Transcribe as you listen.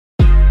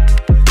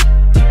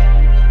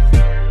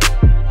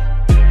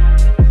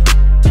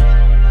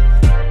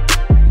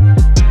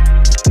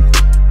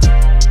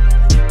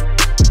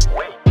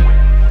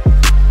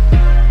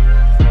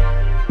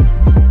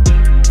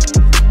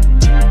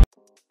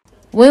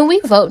When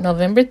we vote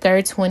November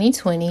 3rd,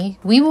 2020,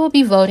 we will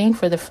be voting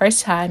for the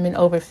first time in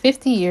over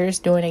 50 years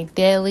during a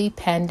deadly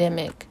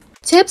pandemic.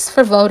 Tips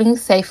for voting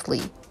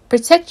safely.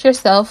 Protect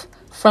yourself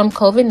from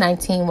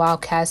COVID-19 while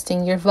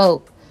casting your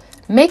vote.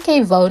 Make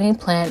a voting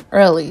plan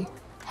early.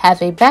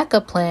 Have a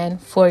backup plan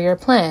for your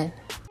plan.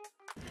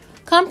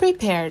 Come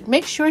prepared.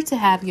 Make sure to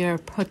have your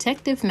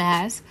protective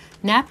mask,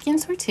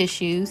 napkins or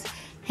tissues,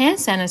 hand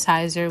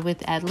sanitizer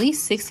with at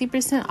least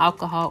 60%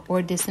 alcohol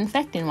or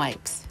disinfectant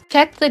wipes.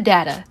 Check the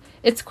data.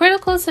 It's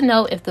critical to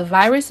know if the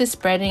virus is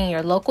spreading in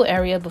your local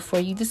area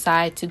before you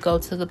decide to go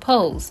to the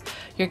polls.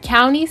 Your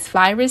county's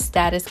virus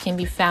status can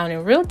be found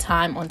in real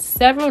time on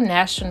several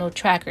national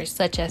trackers,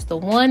 such as the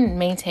one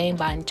maintained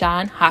by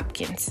Johns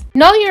Hopkins.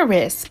 Know your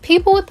risks.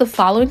 People with the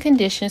following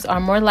conditions are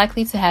more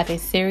likely to have a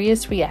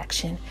serious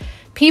reaction.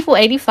 People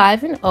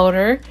 85 and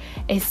older,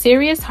 a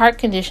serious heart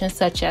condition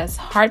such as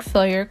heart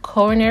failure,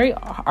 coronary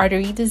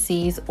artery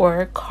disease,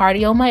 or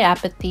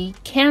cardiomyopathy,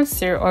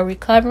 cancer or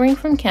recovering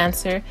from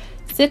cancer,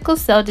 sickle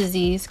cell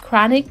disease,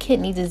 chronic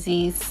kidney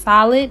disease,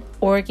 solid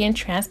organ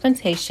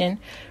transplantation,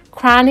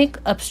 chronic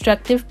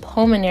obstructive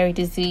pulmonary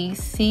disease,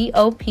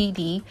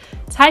 COPD,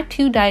 type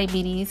 2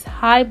 diabetes,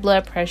 high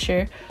blood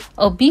pressure,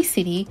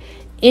 obesity,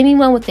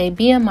 anyone with a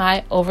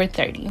BMI over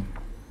 30.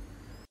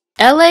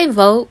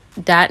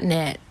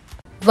 LAVote.net.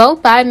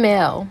 Vote by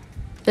mail,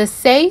 the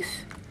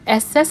safe,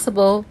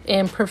 accessible,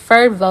 and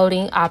preferred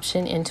voting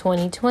option in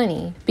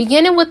 2020.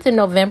 Beginning with the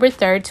November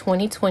 3rd,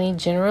 2020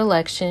 general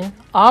election,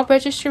 all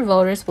registered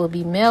voters will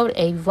be mailed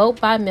a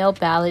vote-by-mail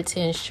ballot to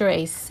ensure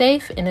a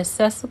safe and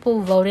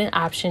accessible voting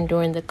option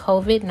during the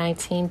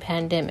COVID-19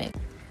 pandemic.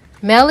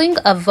 Mailing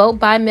of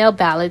vote-by-mail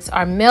ballots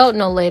are mailed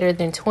no later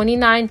than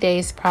 29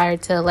 days prior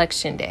to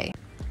Election Day.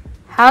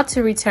 How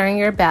to return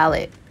your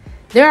ballot.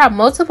 There are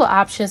multiple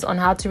options on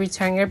how to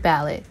return your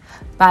ballot.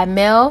 By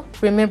mail,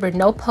 remember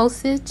no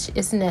postage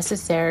is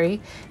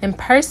necessary. In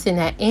person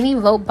at any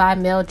vote by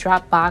mail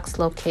drop box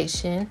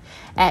location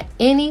at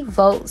any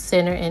vote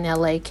center in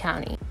LA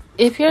County.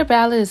 If your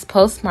ballot is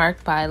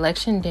postmarked by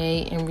Election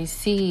Day and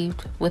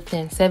received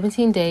within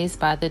 17 days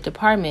by the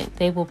department,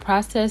 they will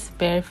process,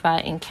 verify,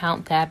 and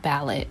count that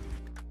ballot.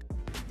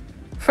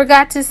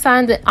 Forgot to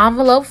sign the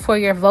envelope for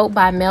your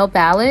vote-by-mail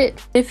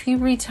ballot? If you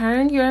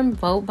return your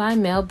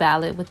vote-by-mail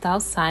ballot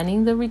without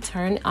signing the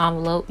return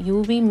envelope, you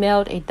will be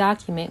mailed a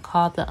document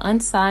called the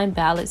Unsigned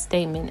Ballot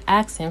Statement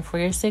asking for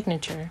your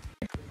signature.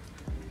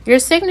 Your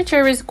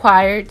signature is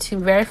required to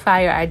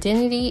verify your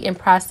identity and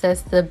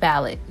process the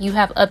ballot. You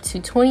have up to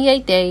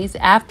 28 days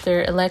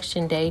after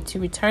Election Day to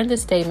return the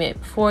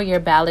statement for your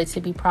ballot to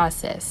be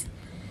processed.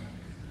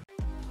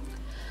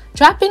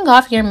 Dropping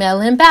off your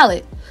mail-in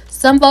ballot.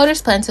 Some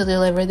voters plan to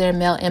deliver their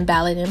mail-in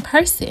ballot in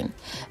person.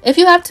 If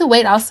you have to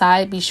wait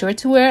outside, be sure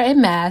to wear a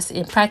mask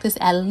and practice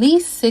at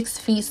least 6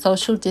 feet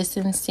social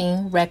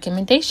distancing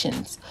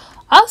recommendations.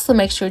 Also,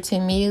 make sure to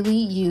immediately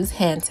use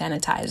hand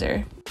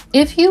sanitizer.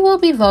 If you will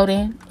be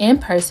voting in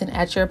person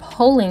at your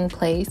polling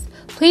place,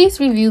 please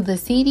review the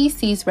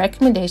CDC's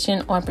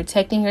recommendation on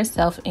protecting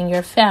yourself and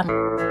your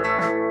family.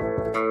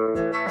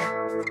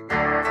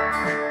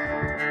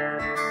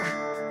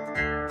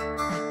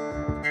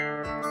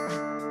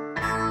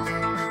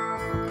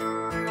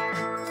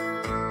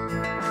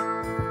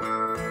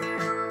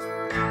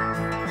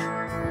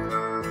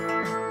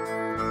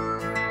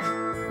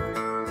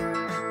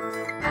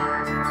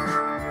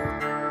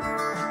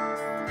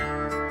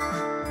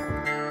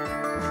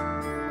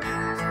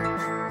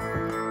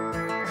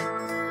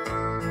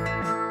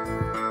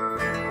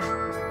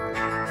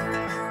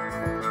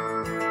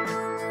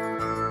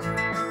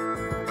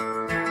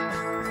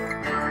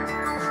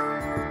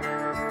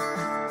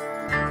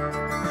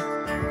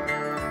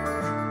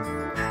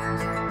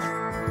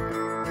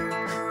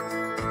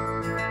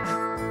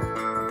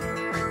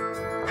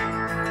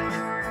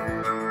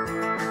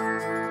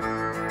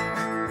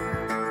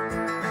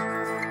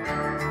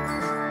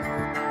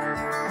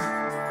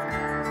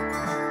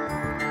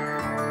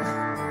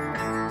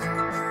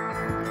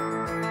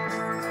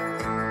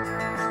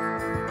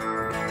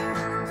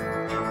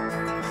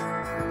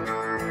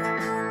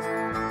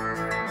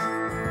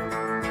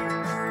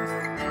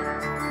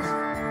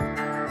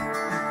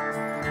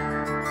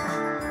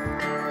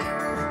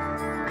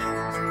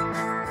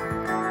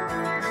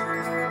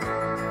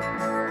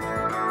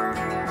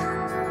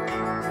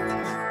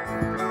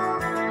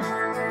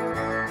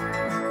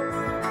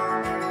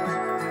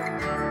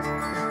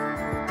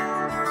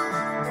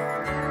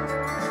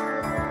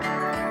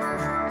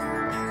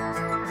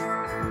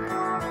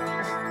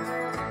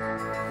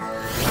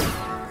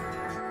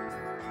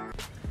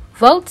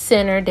 Vote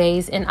center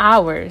days and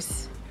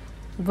hours.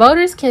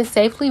 Voters can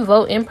safely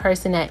vote in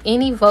person at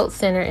any vote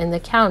center in the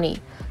county.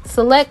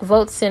 Select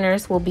vote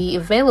centers will be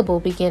available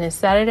beginning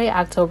Saturday,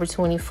 October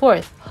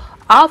 24th.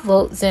 All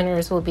vote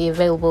centers will be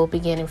available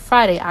beginning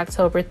Friday,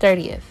 October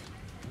 30th.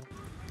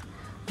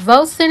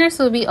 Vote centers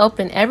will be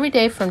open every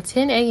day from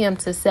 10 a.m.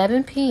 to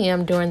 7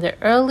 p.m. during the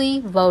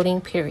early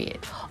voting period.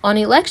 On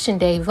Election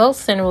Day, Vote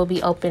Center will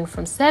be open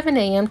from 7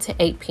 a.m. to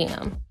 8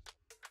 p.m.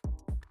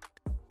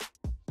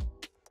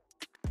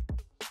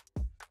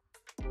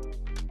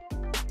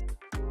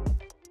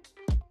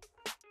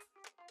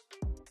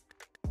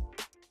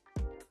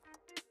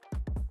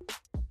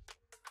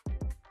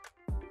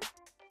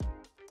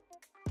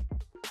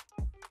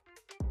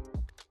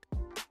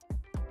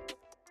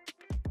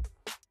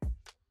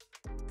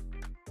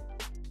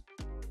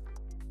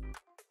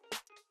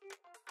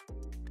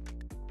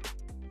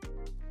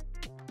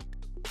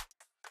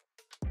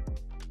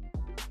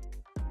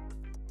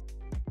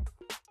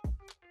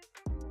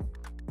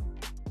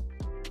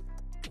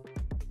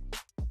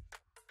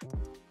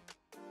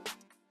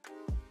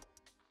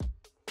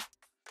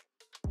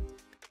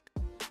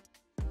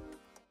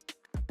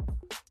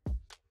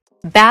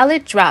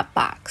 Ballot drop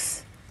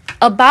box.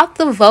 About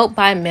the Vote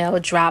by Mail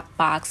drop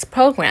box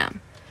program.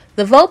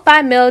 The Vote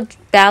by Mail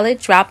ballot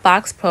drop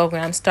box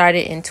program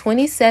started in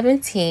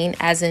 2017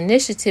 as an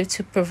initiative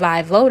to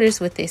provide voters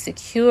with a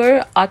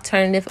secure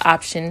alternative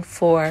option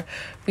for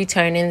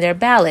returning their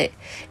ballot.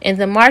 In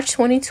the March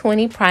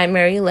 2020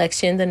 primary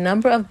election, the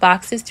number of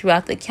boxes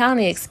throughout the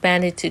county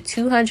expanded to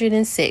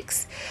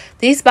 206.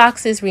 These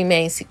boxes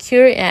remain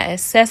secure and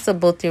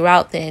accessible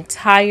throughout the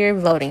entire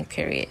voting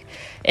period.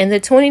 In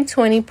the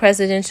 2020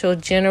 presidential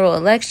general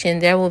election,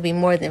 there will be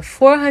more than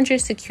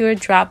 400 secure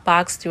drop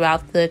boxes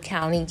throughout the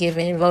county,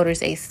 giving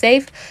voters a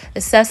safe,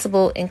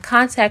 accessible, and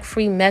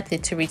contact-free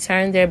method to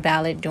return their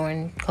ballot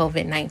during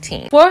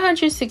COVID-19.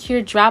 400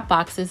 secure drop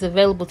boxes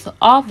available to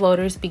all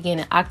voters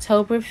beginning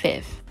October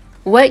 5th.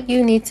 What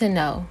you need to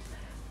know.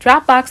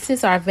 Drop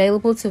boxes are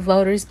available to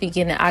voters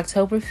beginning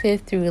October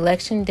 5th through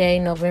Election Day,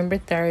 November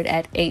 3rd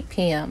at 8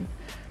 p.m.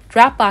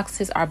 Drop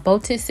boxes are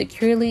bolted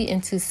securely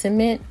into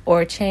cement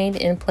or chained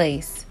in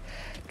place.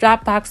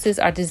 Drop boxes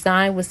are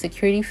designed with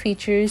security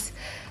features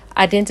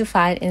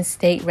identified in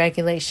state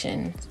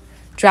regulations.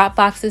 Drop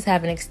boxes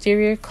have an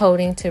exterior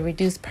coating to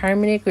reduce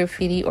permanent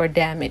graffiti or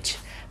damage.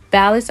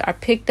 Ballots are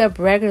picked up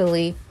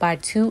regularly by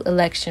 2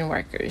 election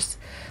workers.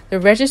 The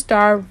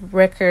registrar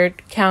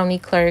record county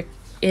clerk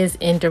is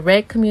in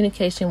direct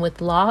communication with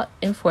law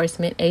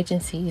enforcement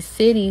agencies,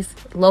 cities,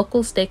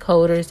 local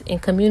stakeholders, and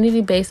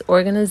community-based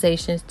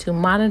organizations to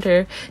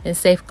monitor and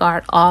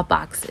safeguard all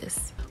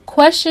boxes.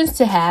 Questions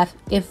to have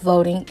if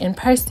voting in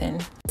person.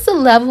 What's the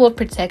level of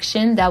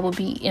protection that will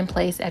be in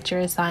place at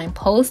your assigned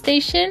poll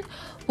station?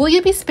 Will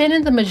you be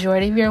spending the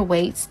majority of your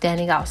wait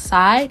standing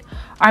outside?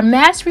 Are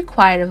masks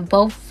required of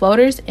both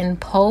voters and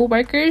poll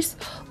workers?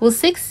 Will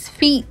 6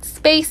 feet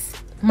space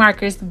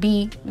markers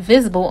be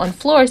visible on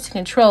floors to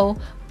control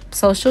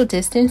social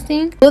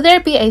distancing? Will there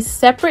be a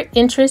separate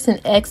entrance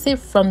and exit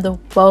from the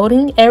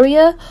voting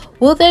area?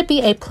 Will there be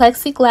a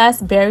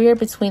plexiglass barrier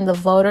between the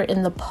voter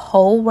and the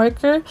poll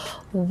worker?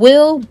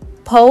 Will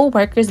poll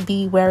workers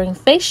be wearing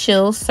face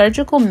shields,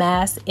 surgical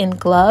masks, and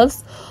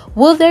gloves?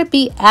 Will there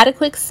be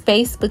adequate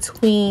space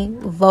between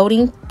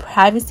voting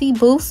privacy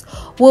booths?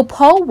 Will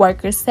poll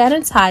workers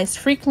sanitize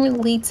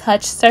frequently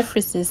touched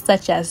surfaces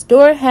such as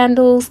door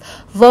handles,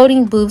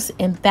 voting booths,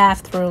 and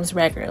bathrooms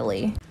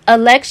regularly?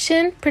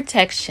 Election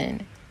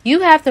protection.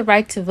 You have the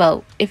right to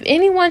vote. If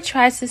anyone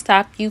tries to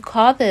stop you,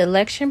 call the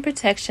Election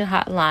Protection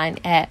Hotline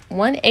at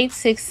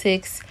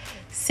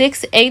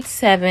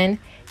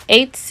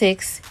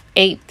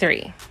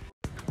 1-866-687-8683.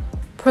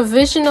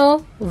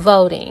 Provisional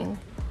voting.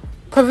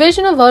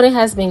 Provisional voting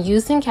has been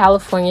used in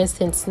California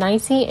since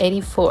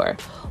 1984.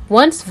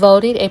 Once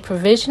voted, a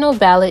provisional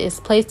ballot is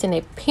placed in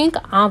a pink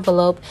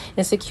envelope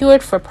and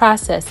secured for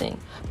processing.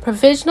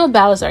 Provisional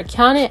ballots are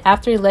counted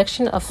after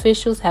election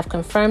officials have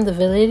confirmed the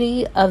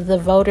validity of the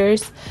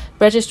voter's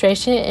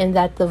registration and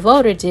that the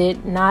voter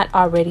did not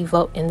already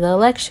vote in the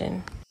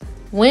election.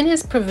 When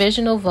is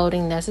provisional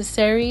voting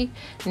necessary?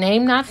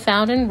 Name not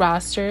found in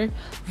roster.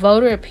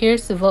 Voter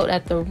appears to vote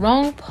at the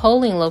wrong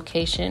polling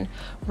location.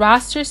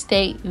 Roster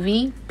state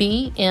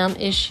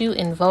VBM issue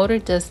and voter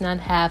does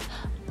not have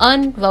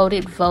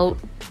unvoted vote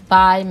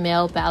by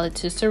mail ballot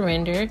to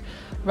surrender.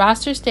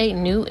 Roster state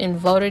new and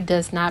voter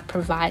does not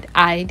provide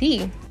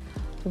ID.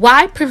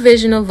 Why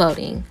provisional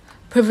voting?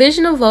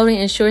 Provisional voting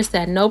ensures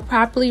that no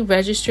properly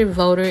registered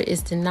voter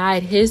is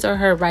denied his or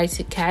her right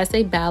to cast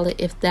a ballot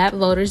if that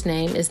voter's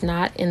name is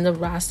not in the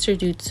roster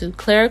due to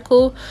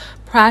clerical,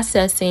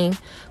 processing,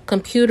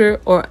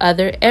 computer, or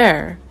other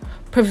error.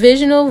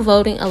 Provisional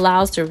voting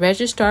allows the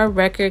registrar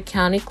record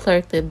county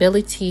clerk the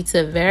ability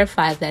to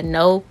verify that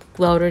no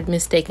voter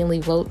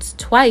mistakenly votes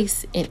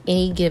twice in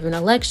any given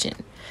election.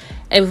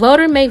 A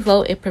voter may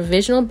vote a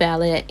provisional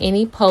ballot at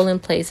any polling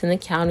place in the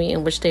county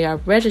in which they are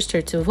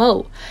registered to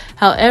vote.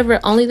 However,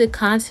 only the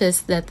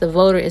contest that the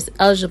voter is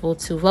eligible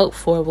to vote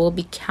for will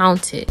be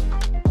counted.